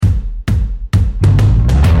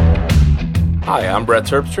Hi, I'm Brett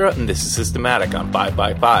Terpstra, and this is Systematic on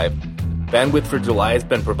 5x5. Bandwidth for July has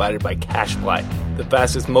been provided by CacheFly, the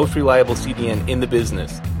fastest, most reliable CDN in the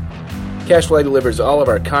business. CacheFly delivers all of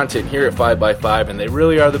our content here at 5x5, and they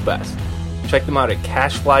really are the best. Check them out at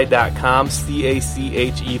cachefly.com,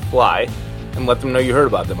 C-A-C-H-E fly, and let them know you heard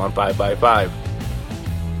about them on 5x5.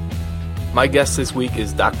 My guest this week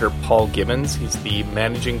is Dr. Paul Gibbons. He's the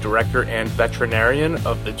Managing Director and Veterinarian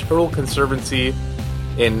of the Turtle Conservancy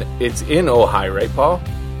it's in Ojai, right, Paul?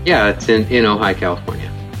 Yeah, it's in Ojai,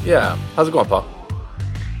 California. Yeah. How's it going, Paul?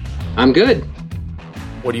 I'm good.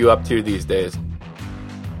 What are you up to these days?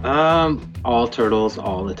 All turtles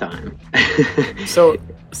all the time. So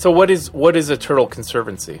what is a Turtle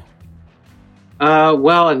Conservancy?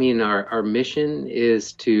 Well, I mean, our mission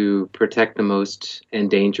is to protect the most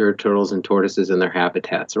endangered turtles and tortoises in their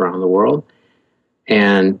habitats around the world.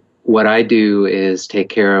 And what I do is take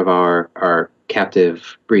care of our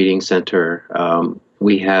captive breeding center.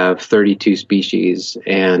 We have 32 species,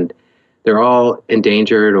 and they're all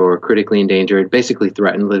endangered or critically endangered, basically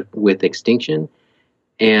threatened with extinction.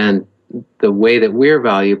 And the way that we're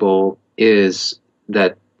valuable is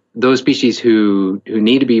that those species who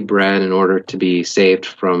need to be bred in order to be saved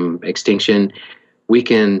from extinction, we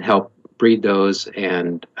can help breed those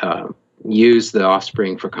and use the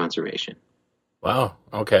offspring for conservation. Wow.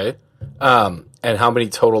 Okay. And how many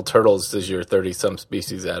total turtles does your 30-some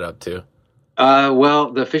species add up to?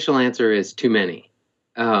 Well, the official answer is too many.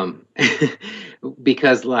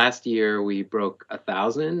 Because last year we broke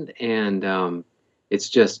 1,000, and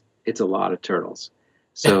it's a lot of turtles.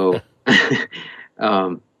 So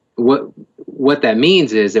what that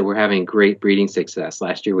means is that we're having great breeding success.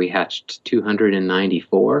 Last year we hatched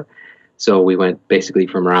 294. So we went basically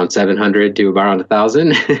from around 700 to around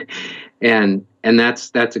 1,000. And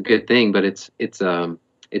that's a good thing, but it's an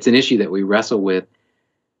issue that we wrestle with,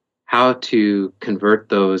 how to convert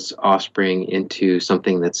those offspring into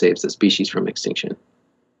something that saves the species from extinction.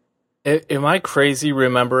 Am I crazy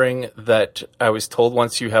remembering that I was told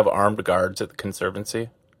once you have armed guards at the Conservancy?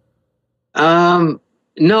 No,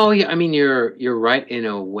 I mean, you're right in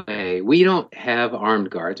a way. We don't have armed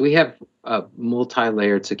guards. We have a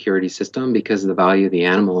multi-layered security system because of the value of the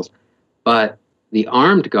animals, but the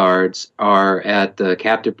armed guards are at the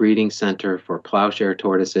captive breeding center for plowshare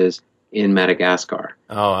tortoises in Madagascar.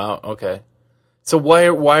 Oh, wow. Okay. So why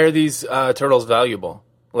are these turtles valuable?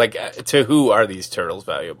 Like, to who are these turtles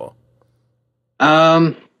valuable?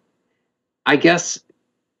 I guess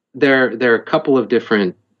there are a couple of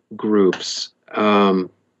different groups.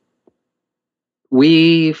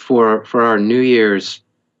 We for our New Year's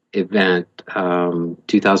event,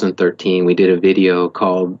 2013, we did a video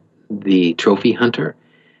called The Trophy Hunter,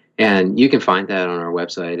 and you can find that on our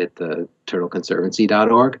website at the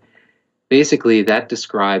turtleconservancy.org. Basically, that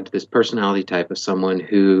described this personality type of someone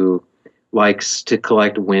who likes to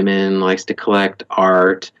collect women, likes to collect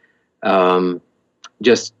art,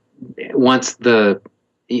 just wants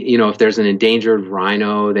if there's an endangered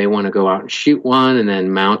rhino, they want to go out and shoot one and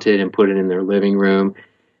then mount it and put it in their living room.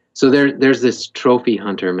 So there's this trophy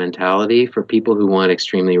hunter mentality for people who want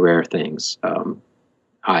extremely rare things.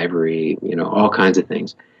 Ivory, all kinds of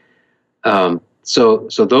things. So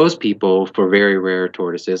those people, for very rare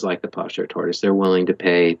tortoises like the plowshare tortoise, they're willing to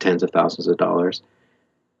pay tens of thousands of dollars.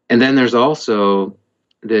 And then there's also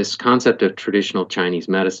this concept of traditional Chinese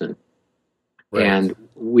medicine. Right. And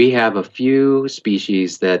we have a few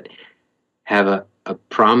species that have a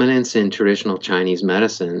prominence in traditional Chinese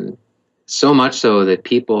medicine, so much so that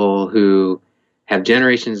people who have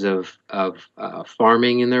generations of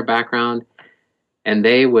farming in their background, and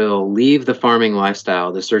they will leave the farming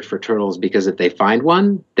lifestyle to search for turtles because if they find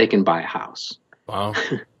one, they can buy a house. Wow.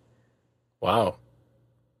 Wow.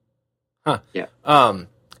 Huh. Yeah.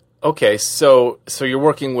 Okay, so you're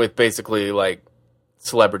working with basically like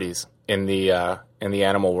celebrities in the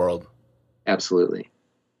animal world. Absolutely.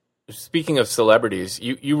 Speaking of celebrities,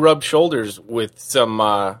 you rubbed shoulders with some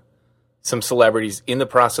celebrities in the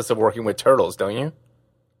process of working with turtles, don't you?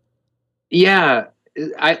 Yeah.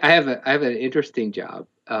 I have an interesting job.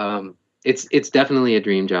 It's definitely a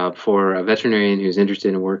dream job for a veterinarian who's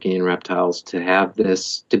interested in working in reptiles to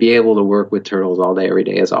be able to work with turtles all day, every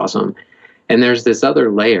day is awesome. And there's this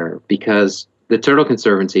other layer because the Turtle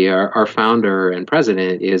Conservancy, our founder and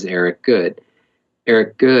president is Eric Good.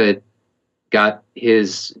 Eric Good got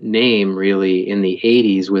his name really in the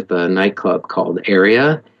 80s with a nightclub called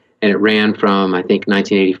Area. And it ran from, I think,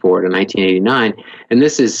 1984 to 1989. And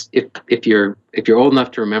this is, if you're old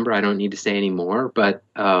enough to remember, I don't need to say any more. But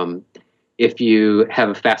if you have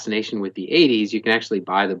a fascination with the 80s, you can actually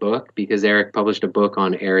buy the book because Eric published a book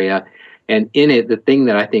on Area. And in it, the thing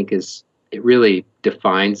that I think is it really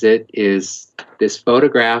defines it is this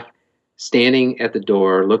photograph standing at the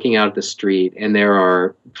door, looking out at the street, and there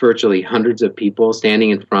are virtually hundreds of people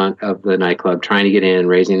standing in front of the nightclub trying to get in,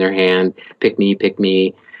 raising their hand, pick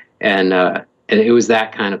me, and it was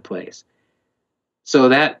that kind of place. So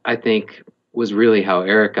that, I think, was really how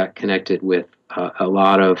Eric got connected with a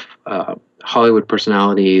lot of Hollywood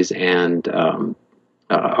personalities and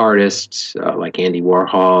artists like Andy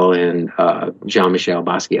Warhol and Jean-Michel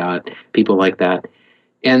Basquiat, people like that.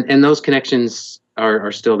 And those connections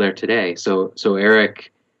are still there today. So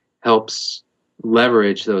Eric helps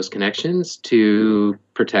leverage those connections to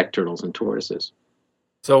protect turtles and tortoises.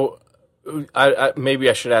 So I maybe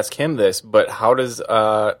I should ask him this, but how does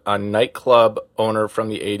a nightclub owner from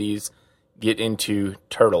the 80s get into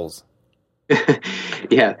turtles?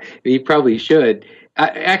 Yeah, he probably should.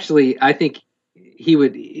 I think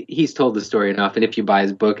he's told the story enough, and if you buy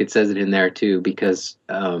his book, it says it in there too, because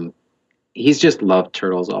he's just loved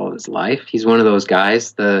turtles all of his life. He's one of those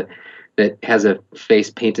guys that has a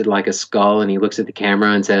face painted like a skull, and he looks at the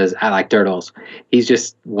camera and says, "I like turtles." He's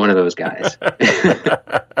just one of those guys.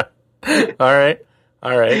 All right.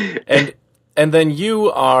 And then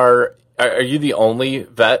are you the only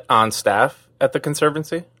vet on staff at the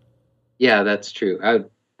Conservancy? Yeah, that's true. I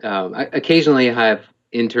occasionally have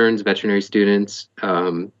interns, veterinary students.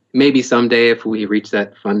 Maybe someday, if we reach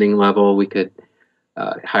that funding level, we could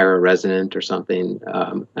hire a resident or something.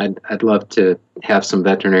 I'd love to have some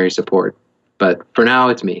veterinary support, but for now,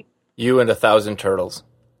 it's me. You and 1,000 turtles.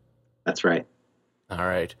 That's right. All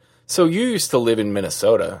right. So you used to live in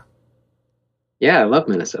Minnesota. Yeah, I love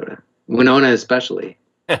Minnesota. Winona especially.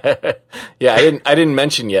 Yeah, I didn't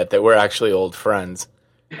mention yet that we're actually old friends.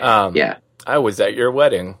 Yeah. I was at your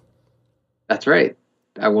wedding. That's right.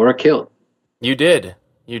 I wore a kilt. You did.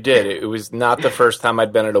 It was not the first time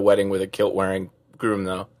I'd been at a wedding with a kilt-wearing groom,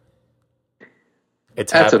 though.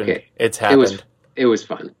 That's happened. Okay. It's happened. It was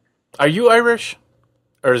fun. Are you Irish?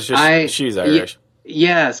 Or is just she's Irish?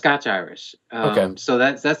 Yeah, Scotch-Irish. Okay. So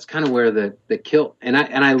that's kind of where the kilt... And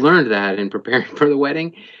I learned that in preparing for the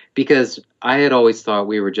wedding, because I had always thought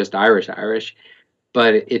we were just Irish,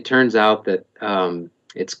 but it turns out that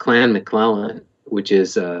it's Clan McClellan, which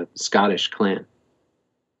is a Scottish clan.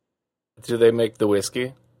 Do they make the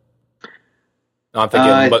whiskey? No, I'm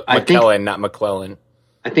thinking McKellen, not McClellan.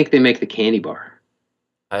 I think they make the candy bar.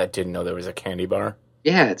 I didn't know there was a candy bar.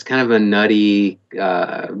 Yeah, it's kind of a nutty,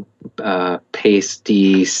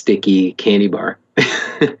 pasty, sticky candy bar.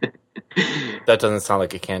 That doesn't sound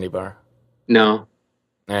like a candy bar. No.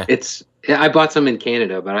 I bought some in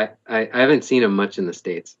Canada, but I haven't seen them much in the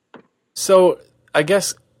States. So I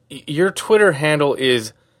guess your Twitter handle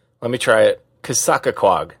is, let me try it,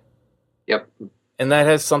 Kasakaquag. Yep. And that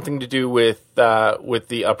has something to do with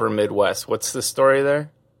the upper Midwest. What's the story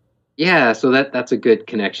there? Yeah, so that's a good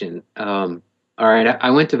connection. All right,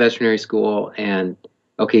 I went to veterinary school, and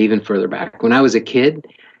even further back. When I was a kid,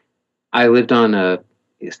 I lived on a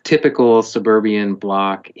typical suburban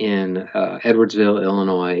block in Edwardsville,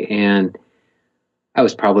 Illinois, and I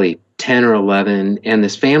was probably 10 or 11, and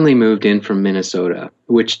this family moved in from Minnesota,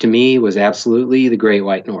 which to me was absolutely the Great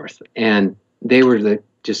White North. And they were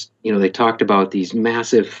they talked about these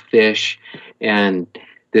massive fish and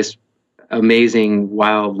this amazing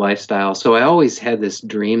wild lifestyle. So I always had this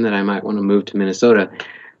dream that I might want to move to Minnesota.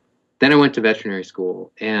 Then I went to veterinary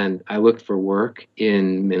school, and I looked for work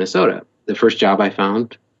in Minnesota. The first job I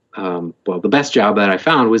found, the best job that I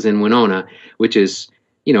found was in Winona, which is,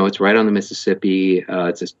 it's right on the Mississippi.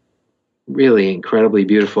 It's just really incredibly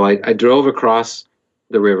beautiful. I drove across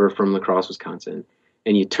the river from La Crosse, Wisconsin,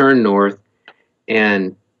 and you turn north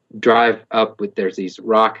and drive up there's these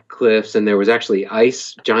rock cliffs, and there was actually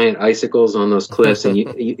giant icicles on those cliffs, and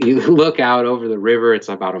you look out over the river. It's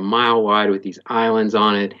about a mile wide with these islands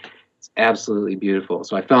on it. It's absolutely beautiful.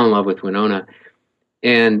 So I fell in love with Winona,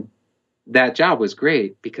 and that job was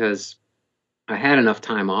great because I had enough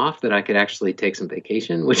time off that I could actually take some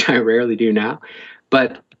vacation, which I rarely do now.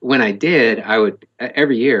 But when I did,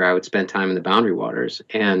 every year I would spend time in the Boundary Waters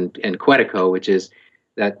and Quetico, which is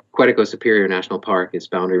that Quetico Superior National Park is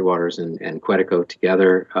Boundary Waters and Quetico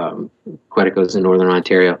together. Quetico is in northern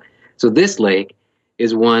Ontario. So this lake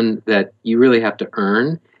is one that you really have to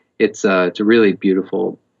earn. It's a really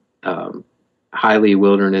beautiful, highly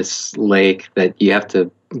wilderness lake that you have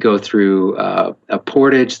to go through a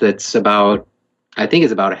portage that's about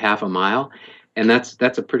a half a mile. And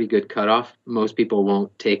that's a pretty good cutoff. Most people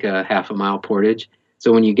won't take a half a mile portage.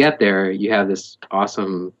 So when you get there, you have this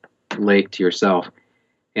awesome lake to yourself.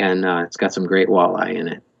 And it's got some great walleye in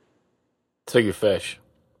it. So you fish?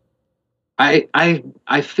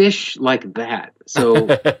 I fish like that. So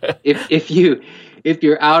if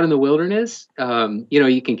you're out in the wilderness,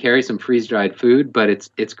 you can carry some freeze dried food, but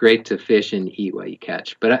it's great to fish and eat what you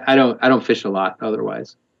catch. But I don't fish a lot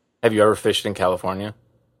otherwise. Have you ever fished in California?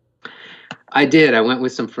 I did. I went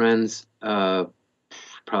with some friends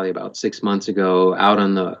probably about 6 months ago out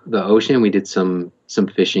on the ocean. We did some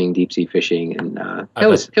fishing, deep sea fishing, and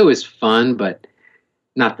it was fun, but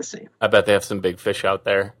not the same. I bet they have some big fish out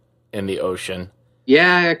there in the ocean.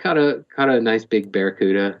 Yeah, I caught a nice big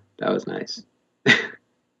barracuda. That was nice.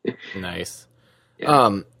 Nice.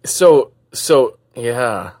 Yeah. So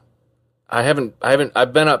yeah, I've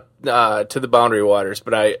been up to the Boundary Waters,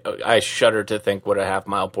 but I shudder to think what a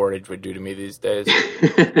half-mile portage would do to me these days.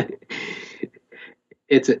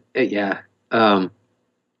 Yeah.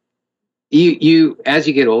 You as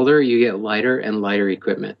you get older, you get lighter and lighter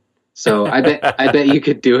equipment. So I bet you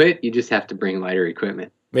could do it. You just have to bring lighter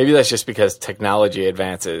equipment. Maybe that's just because technology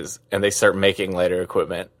advances and they start making lighter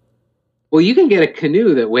equipment. Well, you can get a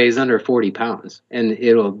canoe that weighs under 40 pounds, and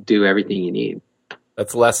it'll do everything you need.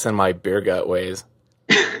 That's less than my beer gut weighs.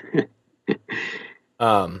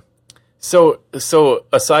 So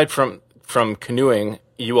aside from canoeing,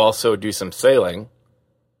 you also do some sailing.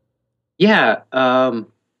 Yeah, I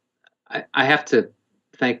have to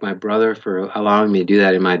thank my brother for allowing me to do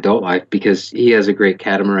that in my adult life because he has a great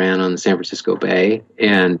catamaran on the San Francisco Bay,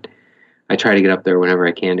 and I try to get up there whenever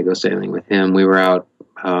I can to go sailing with him. We were out,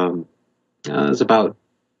 it was about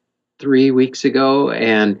 3 weeks ago,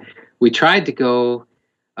 and we tried to go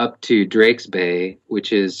up to Drake's Bay,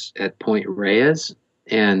 which is at Point Reyes,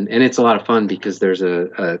 and it's a lot of fun because there's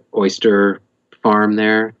a oyster farm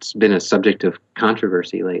there. It's been a subject of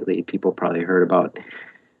controversy lately. People probably heard about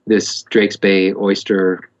this Drake's Bay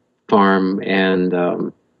oyster farm and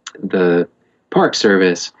the Park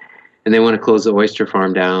Service, and they want to close the oyster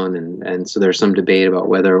farm down, and so there's some debate about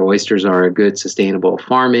whether oysters are a good sustainable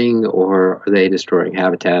farming or are they destroying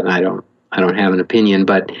habitat. And I don't have an opinion,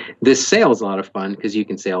 but this sail is a lot of fun because you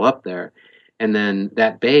can sail up there, and then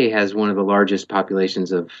that bay has one of the largest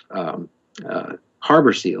populations of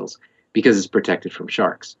harbor seals because it's protected from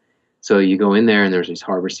sharks. So you go in there and there's these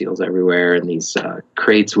harbor seals everywhere and these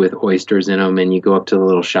crates with oysters in them, and you go up to the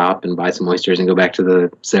little shop and buy some oysters and go back to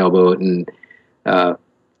the sailboat and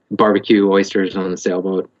barbecue oysters on the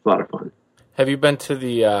sailboat. It's a lot of fun. Have you been to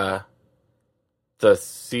the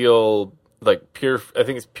seal, like Pier? I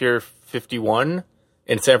think it's Pier 51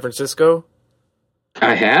 in San Francisco.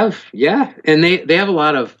 I have, yeah, and they have a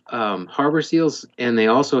lot of harbor seals, and they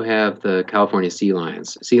also have the California sea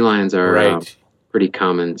lions. Sea lions are right. Pretty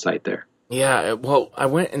common sight there. Yeah, well, I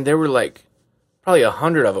went and there were like probably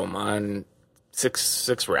 100 of them on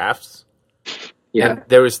six rafts. Yeah, and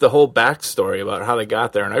there was the whole backstory about how they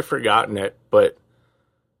got there, and I've forgotten it, but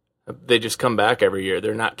they just come back every year.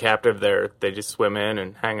 They're not captive there. They just swim in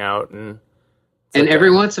and hang out, and like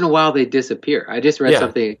every once in a while they disappear. I just read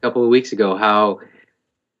something a couple of weeks ago how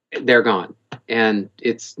they're gone, and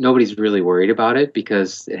nobody's really worried about it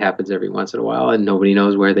because it happens every once in a while, and nobody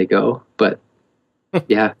knows where they go. But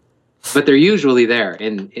yeah, but they're usually there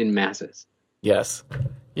in masses. Yes,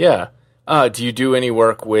 yeah. Do you do any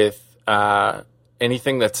work with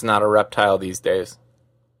anything that's not a reptile these days?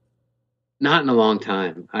 Not in a long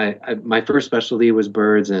time. My first specialty was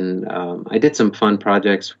birds, and I did some fun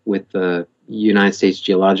projects with the United States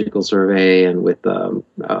Geological Survey and with the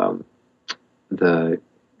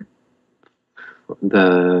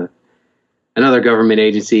another government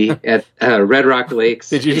agency at Red Rock Lakes.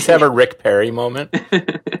 Did you just have a Rick Perry moment?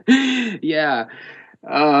 Yeah,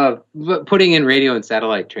 but putting in radio and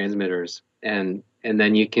satellite transmitters, and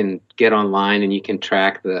then you can get online and you can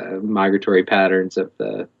track the migratory patterns of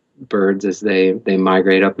the birds as they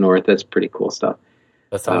migrate up north. That's pretty cool stuff.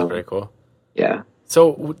 That sounds pretty cool. Yeah.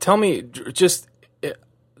 So tell me, just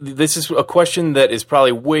this is a question that is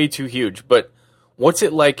probably way too huge, but what's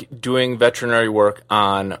it like doing veterinary work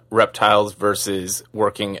on reptiles versus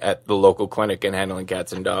working at the local clinic and handling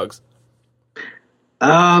cats and dogs?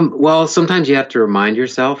 Well, sometimes you have to remind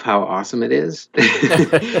yourself how awesome it is.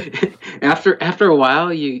 After a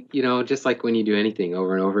while, you know, just like when you do anything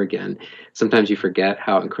over and over again, sometimes you forget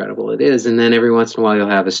how incredible it is. And then every once in a while, you'll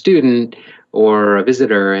have a student or a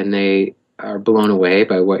visitor, and they are blown away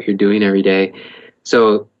by what you're doing every day.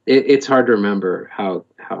 So it's hard to remember how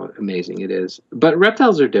amazing it is. But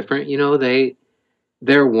reptiles are different. You know,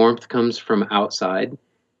 their warmth comes from outside.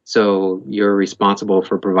 So you're responsible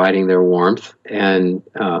for providing their warmth, and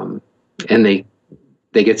they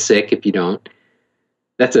get sick if you don't.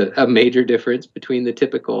 That's a major difference between the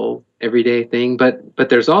typical everyday thing. But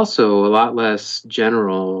there's also a lot less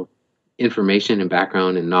general information and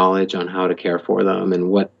background and knowledge on how to care for them and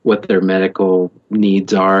what their medical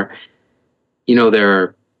needs are.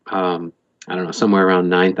 There are, I don't know, somewhere around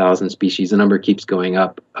 9,000 species. The number keeps going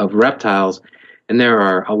up of reptiles, and there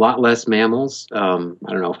are a lot less mammals. I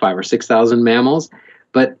don't know, 5,000 or 6,000 mammals.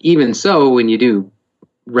 But even so, when you do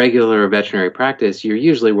regular veterinary practice, you're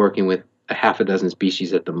usually working with a half a dozen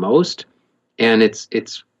species at the most. And it's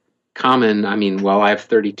common. I mean, I have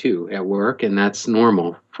 32 at work, and that's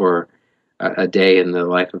normal for a day in the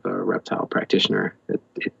life of a reptile practitioner.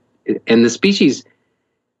 And the species,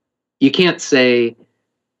 you can't say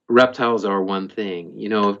reptiles are one thing.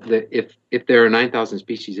 If there are 9,000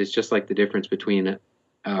 species, it's just like the difference between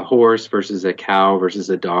a horse versus a cow versus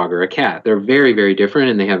a dog or a cat. They're very, very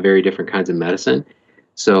different, and they have very different kinds of medicine.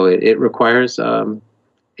 So it requires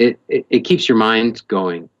it keeps your mind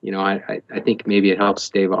going. I think maybe it helps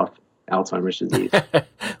stave off Alzheimer's disease.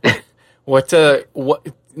 What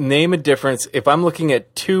name a difference if I'm looking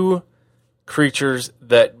at two creatures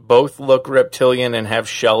that both look reptilian and have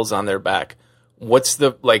shells on their back? What's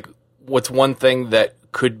one thing that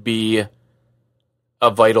could be a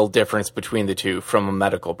vital difference between the two from a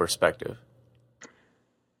medical perspective?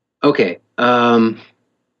 Okay.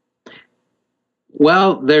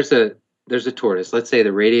 Well, there's a tortoise. Let's say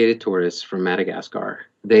the radiated tortoise from Madagascar.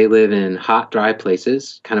 They live in hot, dry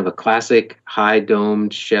places, kind of a classic high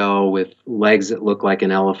domed shell with legs that look like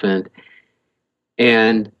an elephant,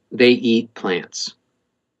 and they eat plants.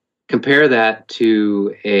 Compare that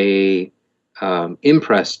to a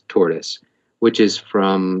impressed tortoise, which is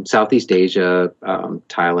from Southeast Asia,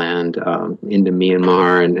 Thailand, into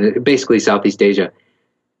Myanmar, and basically Southeast Asia.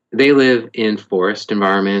 They live in forest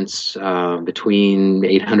environments between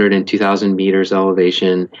 800 and 2,000 meters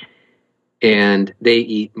elevation, and they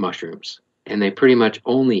eat mushrooms, and they pretty much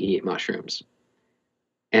only eat mushrooms.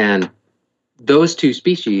 And those two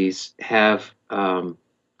species have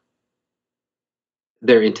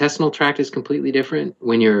their intestinal tract is completely different.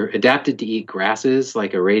 When you're adapted to eat grasses,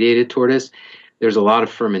 like a radiated tortoise, there's a lot of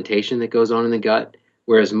fermentation that goes on in the gut,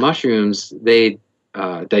 whereas mushrooms, they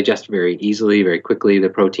digest very easily, very quickly. The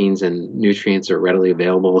proteins and nutrients are readily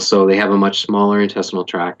available, so they have a much smaller intestinal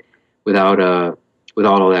tract without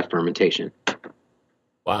all that fermentation.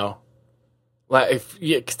 Wow.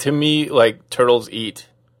 To me, turtles eat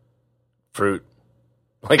fruit.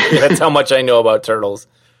 That's how much I know about turtles.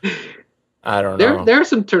 I don't know. There are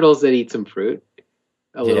some turtles that eat some fruit,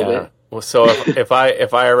 a little bit. Well, so if I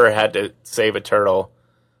ever had to save a turtle,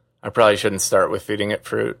 I probably shouldn't start with feeding it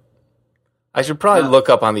fruit. I should probably look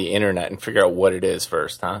up on the internet and figure out what it is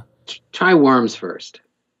first, huh? Try worms first.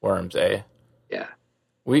 Worms, eh? Yeah.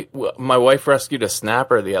 My wife rescued a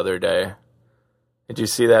snapper the other day. Did you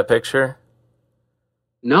see that picture?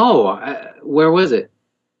 No. Where was it?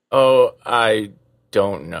 Oh, I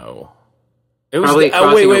don't know. It was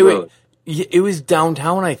probably wait. It was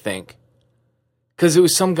downtown, I think. Because it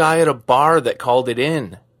was some guy at a bar that called it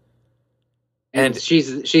in. And she's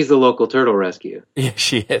the local turtle rescue. Yeah,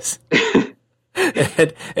 she is.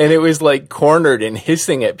 and it was cornered and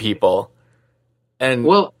hissing at people. And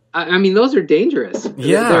well, I mean, those are dangerous.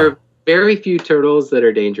 Yeah. There are very few turtles that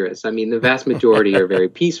are dangerous. I mean, the vast majority are very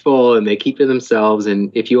peaceful and they keep to themselves.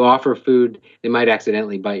 And if you offer food, they might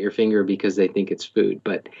accidentally bite your finger because they think it's food.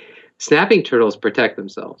 But snapping turtles protect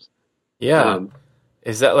themselves. Yeah.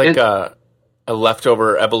 Is that a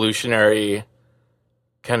leftover evolutionary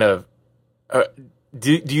kind of...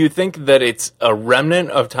 Do you think that it's a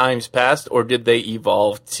remnant of times past, or did they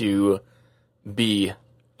evolve to be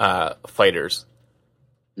fighters?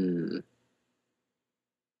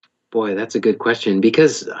 Boy, that's a good question,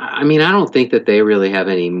 because I mean, I don't think that they really have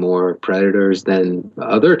any more predators than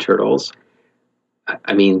other turtles.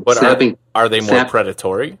 I mean, but are they more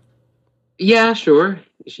predatory? Yeah, sure.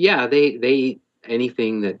 Yeah, they eat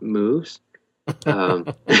anything that moves.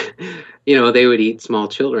 They would eat small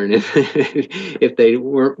children if they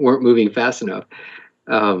weren't moving fast enough.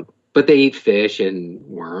 But they eat fish and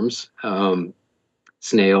worms,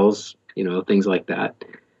 snails, things like that.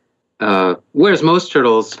 Whereas most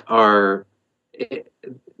turtles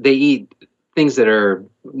they eat things that are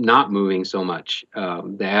not moving so much.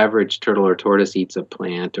 The average turtle or tortoise eats a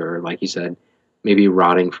plant, or like you said, maybe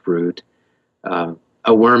rotting fruit.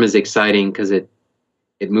 A worm is exciting because it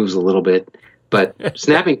moves a little bit, but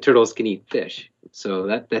snapping turtles can eat fish, so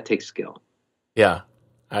that takes skill. Yeah,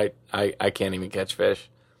 I can't even catch fish.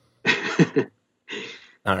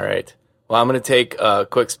 All right. Well, I'm going to take a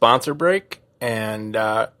quick sponsor break, and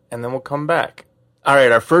then we'll come back. All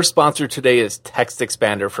right, our first sponsor today is Text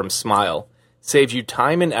Expander from Smile. Saves you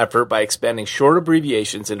time and effort by expanding short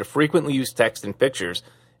abbreviations into frequently used text and pictures,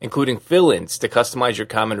 including fill-ins to customize your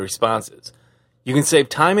comment responses. You can save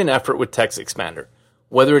time and effort with TextExpander.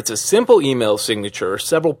 Whether it's a simple email signature or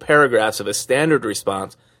several paragraphs of a standard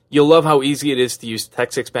response, you'll love how easy it is to use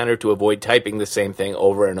TextExpander to avoid typing the same thing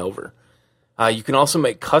over and over. You can also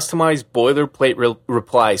make customized boilerplate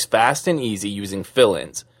replies fast and easy using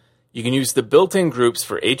fill-ins. You can use the built-in groups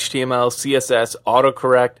for HTML, CSS,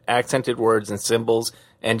 autocorrect, accented words, and symbols,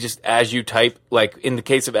 and just as you type, like in the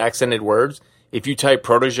case of accented words, if you type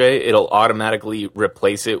protege, it'll automatically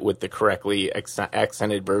replace it with the correctly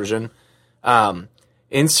accented version.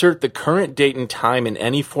 Insert the current date and time in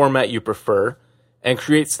any format you prefer, and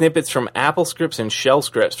create snippets from Apple scripts and shell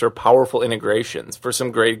scripts for powerful integrations. For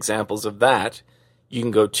some great examples of that, you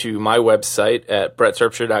can go to my website at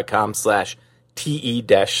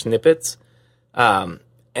brettserpsher.com/te-snippets.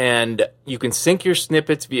 And you can sync your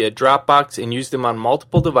snippets via Dropbox and use them on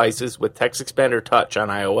multiple devices with TextExpander Touch on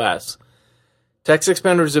iOS.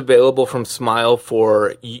 TextExpander is available from Smile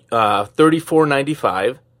for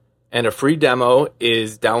 $34.95, and a free demo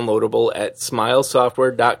is downloadable at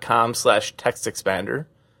smilesoftware.com/TextExpander.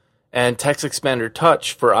 And TextExpander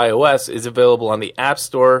Touch for iOS is available on the App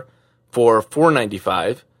Store for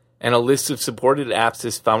 $4.95, and a list of supported apps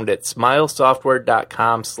is found at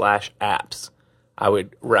smilesoftware.com/apps. I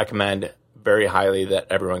would recommend very highly that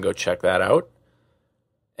everyone go check that out.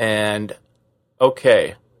 And,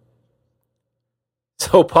 okay.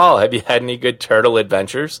 So, Paul, have you had any good turtle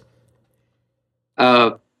adventures?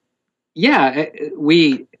 Yeah,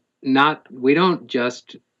 we don't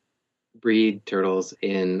just breed turtles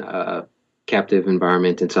in a captive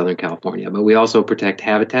environment in Southern California, but we also protect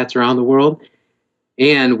habitats around the world,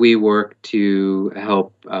 and we work to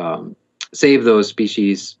help save those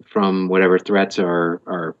species from whatever threats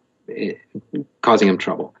are causing them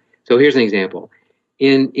trouble. So here's an example.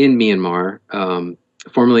 In Myanmar,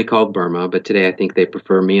 formerly called Burma, but today I think they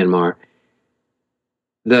prefer Myanmar,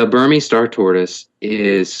 the Burmese star tortoise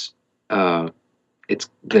is it's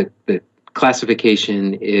the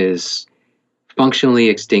classification is functionally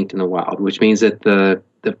extinct in the wild, which means that the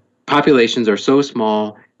populations are so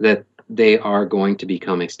small that they are going to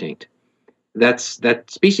become extinct. That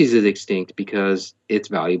species is extinct because it's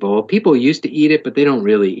valuable. People used to eat it, but they don't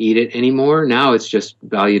really eat it anymore. Now it's just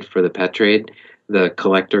valued for the pet trade, the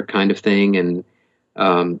collector kind of thing. And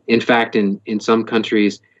in fact, in some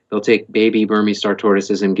countries, they'll take baby Burmese star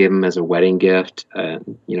tortoises and give them as a wedding gift.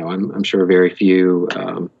 I'm sure very few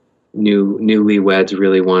newlyweds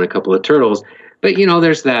really want a couple of turtles. But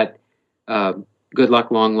there's that good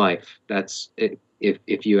luck, long life. That's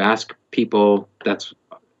if you ask people, that's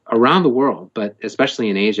around the world, but especially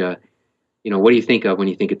in Asia, what do you think of when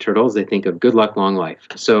you think of turtles? They think of good luck, long life.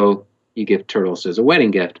 So you give turtles as a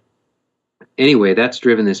wedding gift. Anyway, that's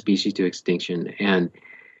driven this species to extinction. And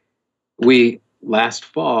last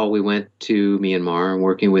fall, we went to Myanmar and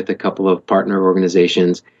working with a couple of partner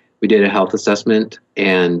organizations. We did a health assessment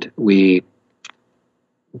and we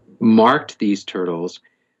marked these turtles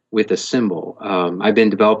with a symbol. I've been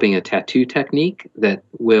developing a tattoo technique that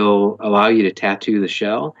will allow you to tattoo the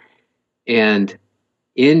shell. And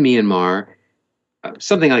in Myanmar,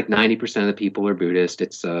 something like 90% of the people are Buddhist.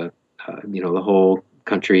 It's the whole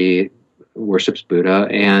country worships Buddha,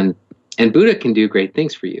 and Buddha can do great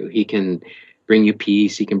things for you. He can bring you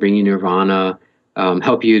peace. He can bring you nirvana,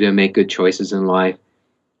 help you to make good choices in life.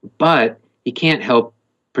 But he can't help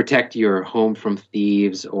protect your home from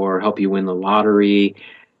thieves or help you win the lottery.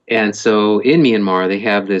 And so in Myanmar, they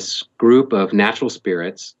have this group of natural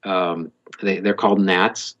spirits. They're called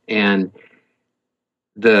Nats. And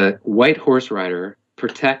the white horse rider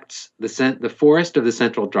protects the forest of the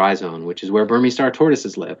central dry zone, which is where Burmese star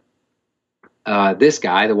tortoises live. This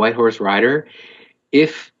guy, the white horse rider,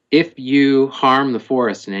 if you harm the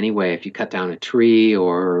forest in any way, if you cut down a tree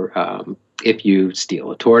or if you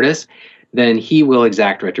steal a tortoise, then he will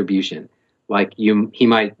exact retribution. Like he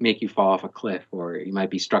might make you fall off a cliff, or you might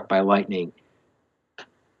be struck by lightning,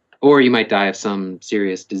 or you might die of some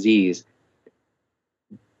serious disease.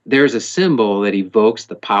 There's a symbol that evokes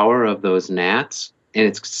the power of those gnats, and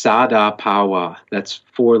it's Sada Pawa. That's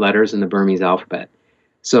 4 letters in the Burmese alphabet.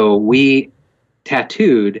 So we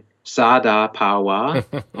tattooed Sada Pawa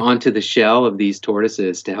onto the shell of these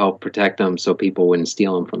tortoises to help protect them so people wouldn't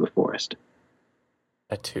steal them from the forest.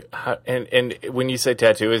 Tattoo. And when you say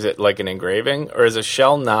tattoo, is it like an engraving, or is a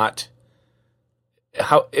shell not?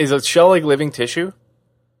 Is a shell like living tissue?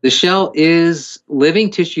 The shell is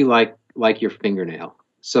living tissue, like your fingernail.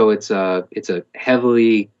 So it's a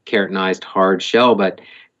heavily keratinized hard shell, but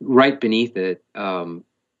right beneath it,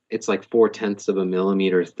 it's like 4/10 of a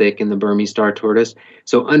millimeter thick in the Burmese star tortoise.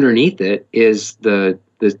 So underneath it is the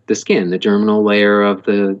skin, the germinal layer of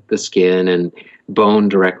the skin, and bone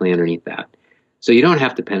directly underneath that. So you don't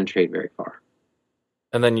have to penetrate very far.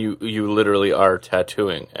 And then you literally are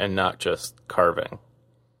tattooing and not just carving.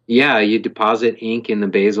 Yeah, you deposit ink in the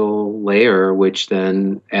basal layer, which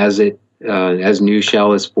then, as new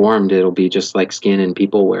shell is formed, it'll be just like skin in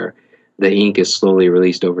people, where the ink is slowly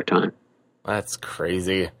released over time. That's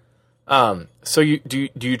crazy. So do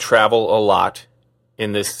you travel a lot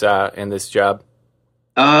in this job?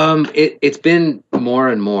 It's been more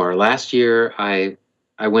and more. Last year, I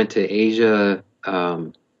went to Asia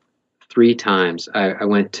 3 times. I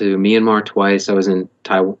went to Myanmar twice. I was in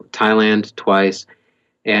Thailand twice,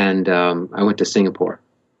 and I went to Singapore.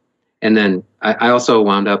 And then I also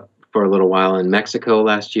wound up for a little while in Mexico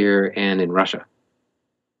last year and in Russia.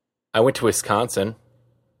 I went to Wisconsin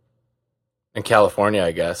and California,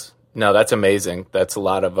 I guess. No, that's amazing. That's a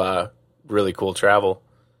lot of really cool travel.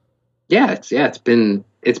 Yeah, it's been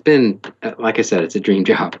like I said, it's a dream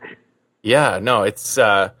job. Yeah, no, it's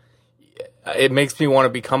it makes me want to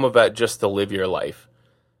become a vet just to live your life.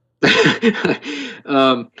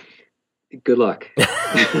 Good luck.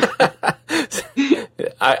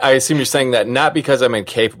 I assume you're saying that not because I'm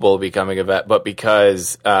incapable of becoming a vet, but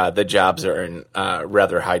because the jobs are in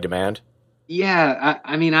rather high demand. Yeah,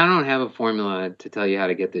 I mean, I don't have a formula to tell you how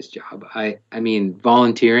to get this job. I mean,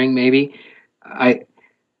 volunteering maybe. I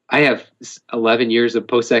have 11 years of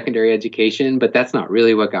post-secondary education, but that's not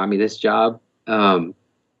really what got me this job.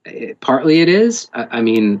 Partly it is. I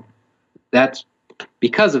mean, that's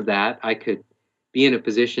because of that, I could be in a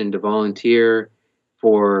position to volunteer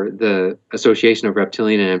for the Association of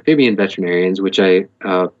Reptilian and Amphibian Veterinarians, which I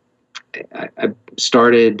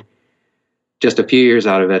started just a few years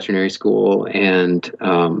out of veterinary school. And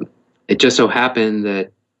it just so happened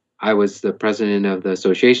that I was the president of the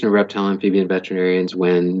Association of Reptile and Amphibian Veterinarians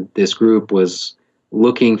when this group was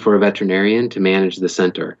looking for a veterinarian to manage the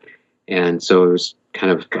center. And so it was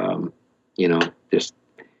kind of, just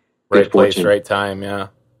right place, right time. Yeah.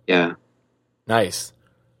 Yeah. Nice.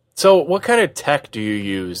 So what kind of tech do you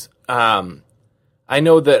use? I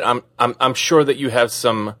know that I'm sure that you have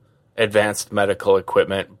some advanced medical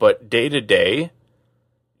equipment, but day to day,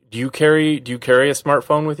 do you carry a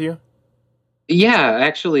smartphone with you? Yeah,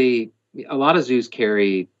 actually, a lot of zoos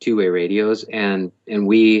carry two-way radios, and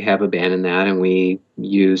we have abandoned that, and we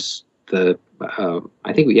use the.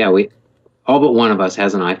 I think we all but one of us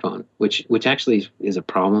has an iPhone, which actually is a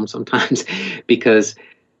problem sometimes because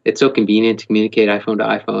it's so convenient to communicate iPhone to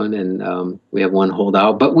iPhone, and we have one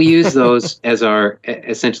holdout. But we use those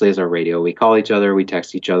essentially as our radio. We call each other, we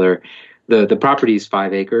text each other. The property is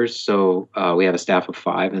 5 acres, so we have a staff of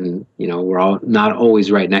 5, and we're all not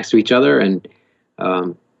always right next to each other, and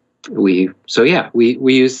we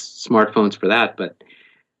use smartphones for that. But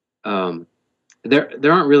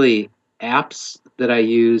there aren't really apps that I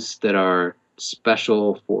use that are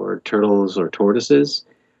special for turtles or tortoises.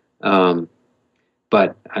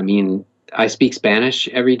 But I mean, I speak Spanish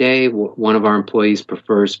every day. One of our employees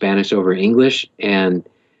prefers Spanish over English, and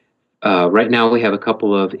right now we have a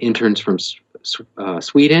couple of interns from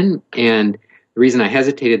Sweden, and the reason I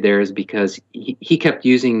hesitated there is because he kept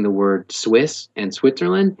using the word Swiss and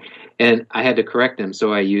Switzerland, and I had to correct him,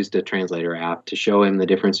 so I used a translator app to show him the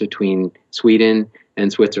difference between Sweden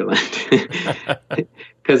and Switzerland.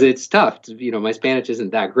 Because it's tough. My Spanish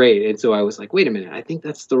isn't that great, and so I was like, wait a minute, I think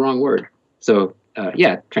that's the wrong word. So,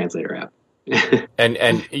 translator app.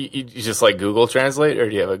 And you just like Google Translate, or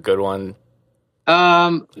do you have a good one?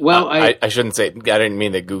 I shouldn't say. I didn't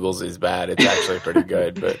mean that Google's is bad. It's actually pretty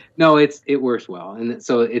good, but no, it works well, and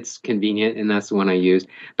so it's convenient, and that's the one I use.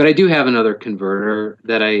 But I do have another converter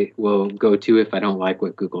that I will go to if I don't like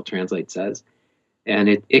what Google Translate says, and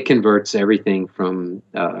it converts everything from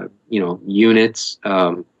units,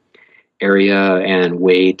 area, and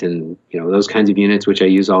weight, and those kinds of units, which I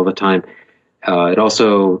use all the time. It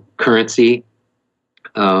also currency,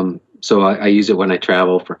 so I use it when I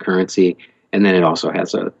travel for currency. And then it also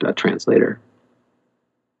has a translator.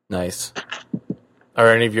 Nice. Are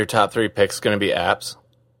any of your top 3 picks going to be apps?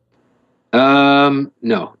 No,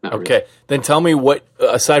 not okay. Really. Then tell me what,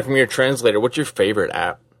 aside from your translator, what's your favorite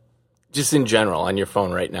app? Just in general on your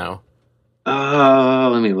phone right now.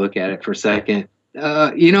 Let me look at it for a second.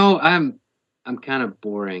 I'm kind of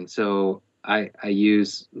boring, so I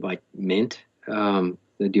use like Mint. I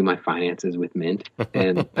do my finances with Mint,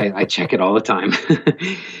 and I check it all the time.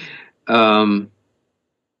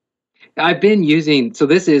 I've been using, so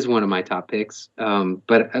this is one of my top picks,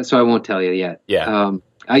 but so I won't tell you yet. Yeah.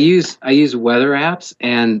 I use weather apps,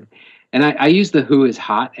 and And I use the Who is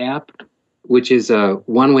Hot app, which is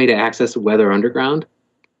one way to access Weather Underground.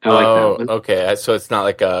 I like that one. Okay. So it's not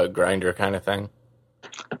like a grinder kind of thing?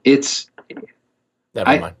 It's...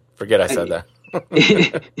 Never mind. Forget I said that.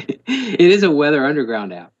 It is a Weather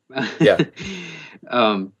Underground app. Yeah.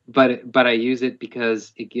 But I use it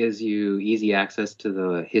because it gives you easy access to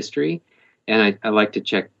the history. And I like to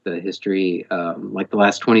check the history, like the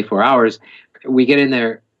last 24 hours. We get in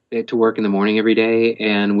there to work in the morning every day,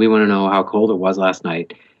 and we want to know how cold it was last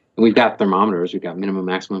night. And we've got thermometers. We've got minimum,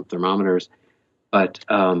 maximum thermometers. But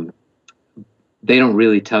they don't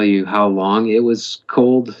really tell you how long it was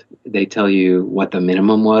cold. They tell you what the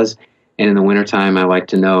minimum was. And in the wintertime, I like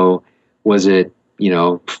to know, was it,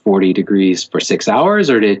 40 degrees for 6 hours,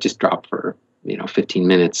 or did it just drop for, 15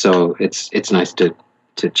 minutes? So it's nice to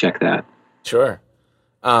check that. Sure.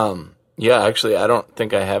 Yeah, actually, I don't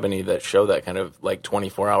think I have any that show that kind of like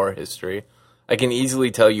 24-hour history. I can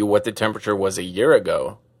easily tell you what the temperature was a year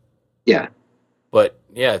ago. Yeah. But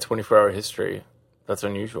yeah, 24-hour history, that's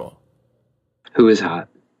unusual. Who is hot?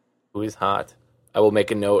 Who is hot? I will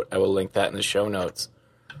make a note. I will link that in the show notes.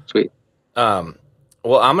 Sweet. Well,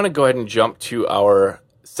 I'm going to go ahead and jump to our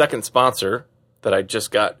second sponsor that I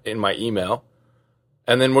just got in my email.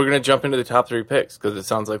 And then we're going to jump into the top 3 picks because it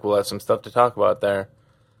sounds like we'll have some stuff to talk about there.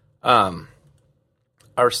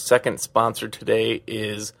 Our second sponsor today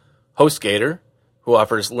is HostGator, who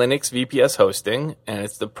offers Linux VPS hosting, and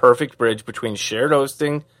it's the perfect bridge between shared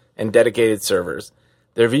hosting and dedicated servers.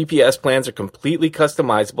 Their VPS plans are completely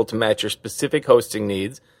customizable to match your specific hosting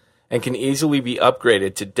needs and can easily be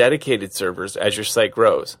upgraded to dedicated servers as your site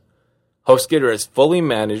grows. HostGator has fully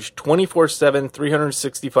managed 24/7,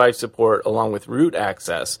 365 support along with root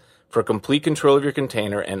access for complete control of your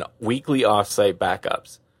container and weekly offsite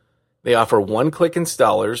backups. They offer one-click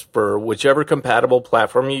installers for whichever compatible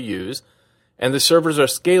platform you use, and the servers are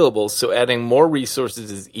scalable, so adding more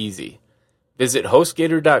resources is easy. Visit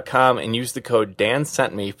HostGator.com and use the code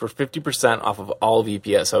DANSENTME for 50% off of all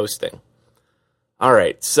VPS hosting. All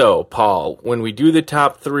right, so, Paul, when we do the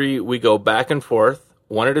top 3, we go back and forth,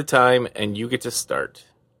 one at a time, and you get to start.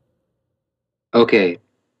 Okay.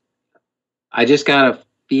 I just got a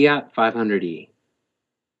Fiat 500e.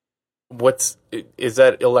 Is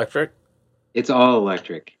that electric? It's all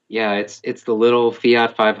electric. Yeah, it's the little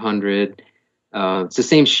Fiat 500. It's the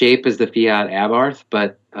same shape as the Fiat Abarth,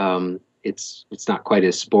 but it's not quite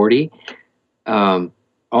as sporty. All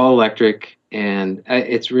electric, and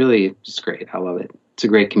it's really just great. I love it. It's a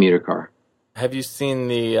great commuter car. Have you seen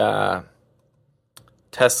the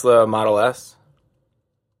Tesla Model S?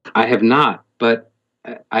 I have not, but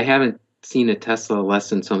I haven't seen a Tesla less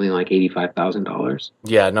than something like $85,000.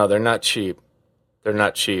 Yeah, no, they're not cheap. They're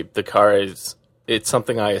not cheap. The car it's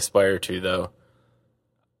something I aspire to, though.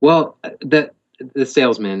 Well, the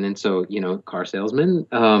salesman, and so, car salesmen,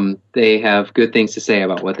 they have good things to say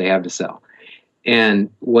about what they have to sell. And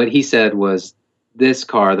what he said was this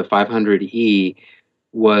car, the 500e,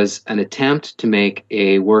 was an attempt to make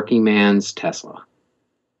a working man's Tesla.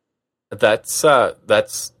 That's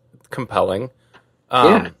compelling.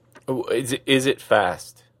 Yeah. Is it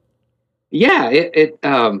fast? Yeah,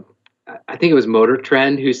 I think it was Motor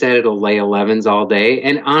Trend who said it'll lay 11s all day.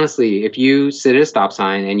 And honestly, if you sit at a stop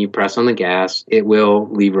sign and you press on the gas, it will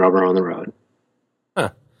leave rubber on the road.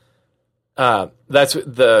 Huh. That's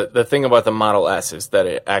the thing about the Model S is that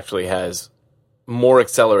it actually has more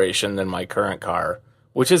acceleration than my current car,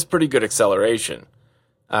 which is pretty good acceleration,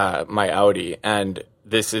 my Audi. And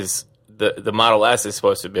this is the Model S is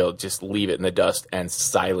supposed to be able to just leave it in the dust and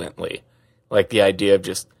silently. Like the idea of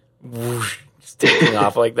just whoosh, just taking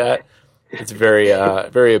off like that. It's very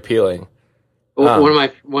very appealing. One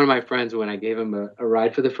of my friends, when I gave him a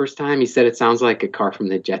ride for the first time, he said it sounds like a car from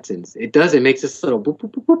the Jetsons. It does. It makes this little boop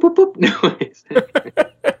boop boop boop boop noise.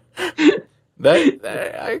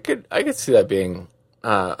 I could see that being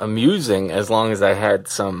amusing as long as I had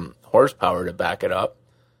some horsepower to back it up.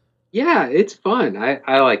 Yeah, it's fun.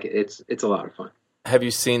 I like it. It's a lot of fun. Have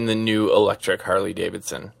you seen the new electric Harley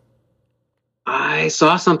Davidson? I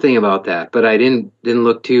saw something about that, but I didn't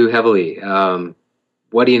look too heavily.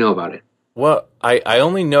 What do you know about it? Well, I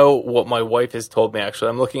only know what my wife has told me, actually.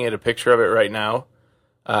 I'm looking at a picture of it right now.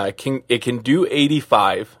 It can do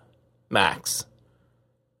 85 max,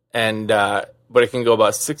 and but it can go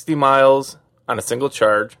about 60 miles on a single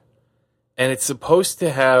charge, and it's supposed to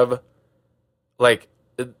have like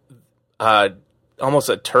almost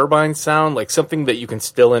a turbine sound, like something that you can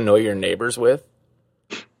still annoy your neighbors with.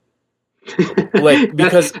 Like,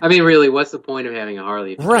 because I mean, really, what's the point of having a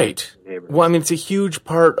Harley? Right. Well, I mean, it's a huge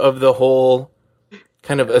part of the whole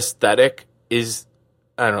kind of aesthetic is,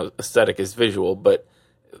 I don't know, aesthetic is visual, but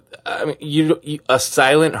I mean, a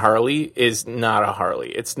silent Harley is not a Harley.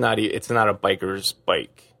 It's not a biker's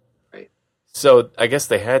bike. Right. So I guess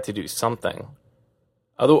they had to do something,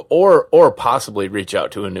 or possibly reach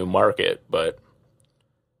out to a new market. But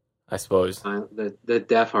I suppose the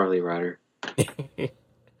deaf Harley rider.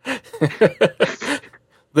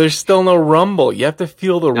 There's still no rumble. You have to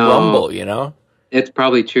feel the rumble, you know? It's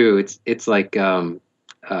probably true. It's like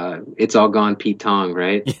It's All Gone Pete Tong,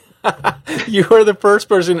 right? You are the first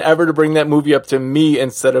person ever to bring that movie up to me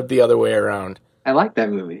instead of the other way around. I like that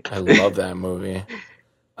movie. I love that movie.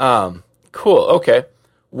 Cool. Okay.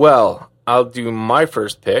 Well, I'll do my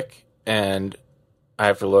first pick, and I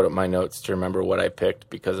have to load up my notes to remember what I picked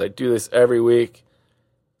because I do this every week,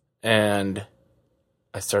 and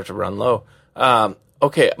I start to run low.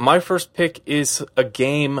 Okay, my first pick is a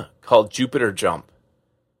game called Jupiter Jump,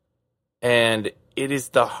 and it is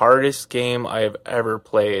the hardest game I have ever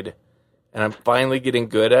played, and I'm finally getting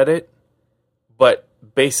good at it. But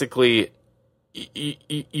basically,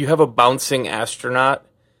 you have a bouncing astronaut,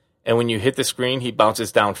 and when you hit the screen, he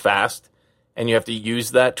bounces down fast, and you have to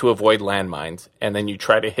use that to avoid landmines, and then you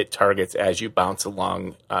try to hit targets as you bounce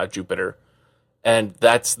along Jupiter. And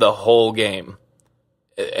that's the whole game.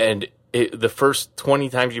 And the first 20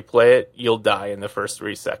 times you play it, you'll die in the first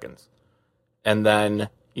 3 seconds. And then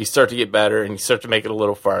you start to get better, and you start to make it a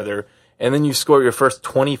little farther, and then you score your first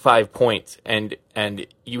 25 points, and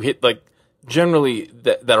you hit, like, generally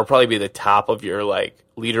that'll probably be the top of your, like,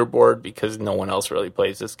 leaderboard because no one else really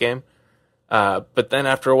plays this game. But then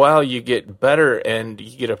after a while, you get better, and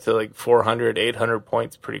you get up to, like, 400, 800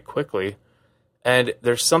 points pretty quickly. And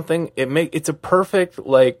there's something, it's a perfect,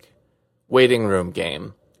 like, waiting room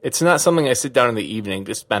game. It's not something I sit down in the evening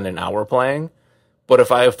to spend an hour playing, but